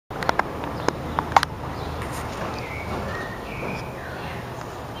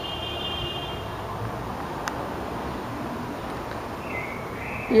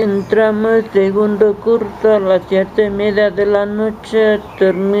Y entramos segundo curso a las 7:30 de la noche,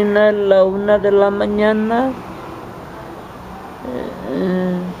 termina a la 1 de la mañana.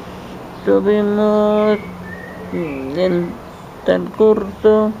 Estuvimos en el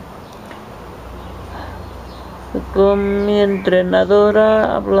curso con mi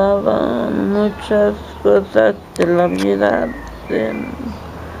entrenadora, hablaba muchas cosas de la vida.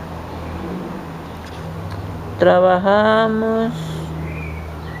 Trabajamos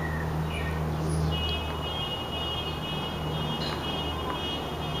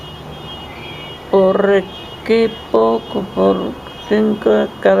por equipo, por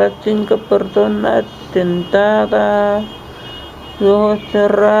cada 5 personas sentadas, ojos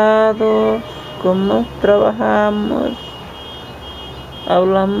cerrados, cómo trabajamos,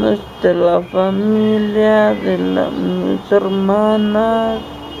 hablamos de la familia, de mis hermanas.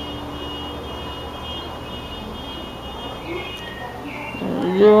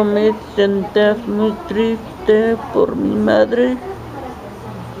 Yo me sentía muy triste por mi madre.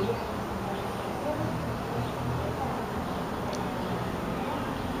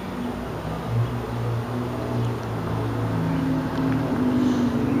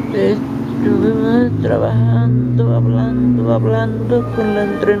 Estuvimos trabajando, hablando con la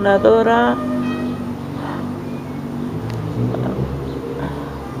entrenadora.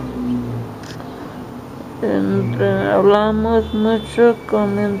 Hablamos mucho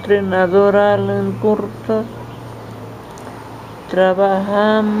con mi entrenadora en cursos.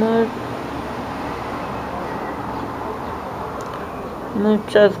 Trabajamos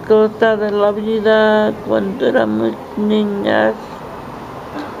muchas cosas de la vida cuando éramos niñas,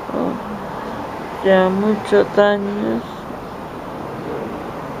 ya muchos años.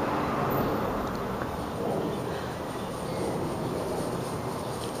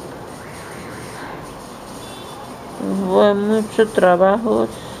 Hubo muchos trabajos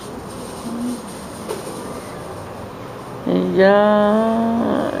y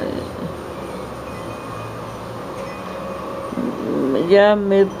ya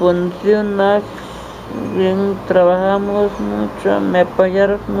me funciona bien, trabajamos mucho, me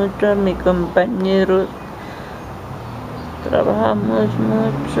apoyaron mucho mis compañeros, trabajamos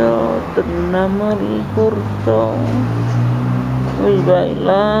mucho, terminamos el curso y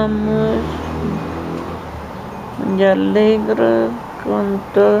bailamos y alegre con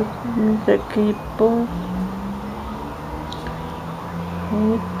todos mis equipos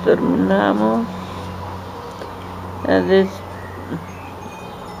y terminamos.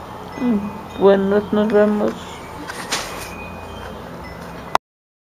 Bueno, nos vemos.